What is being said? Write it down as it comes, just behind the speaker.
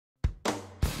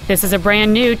This is a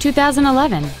brand new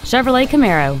 2011 Chevrolet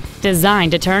Camaro,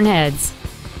 designed to turn heads.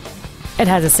 It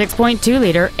has a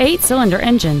 6.2-liter 8-cylinder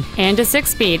engine and a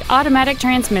 6-speed automatic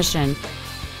transmission.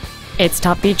 Its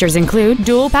top features include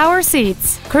dual power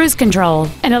seats, cruise control,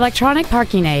 an electronic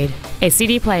parking aid, a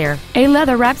CD player, a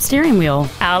leather-wrapped steering wheel,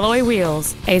 alloy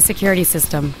wheels, a security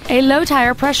system, a low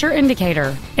tire pressure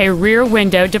indicator, a rear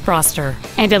window defroster,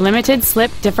 and a limited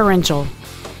slip differential.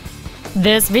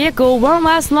 This vehicle won't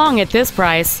last long at this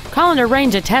price. Call and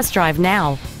arrange a test drive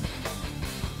now.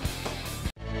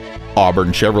 Auburn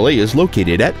Chevrolet is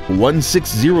located at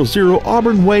 1600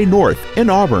 Auburn Way North in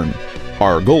Auburn.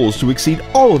 Our goal is to exceed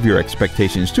all of your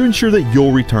expectations to ensure that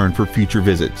you'll return for future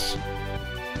visits.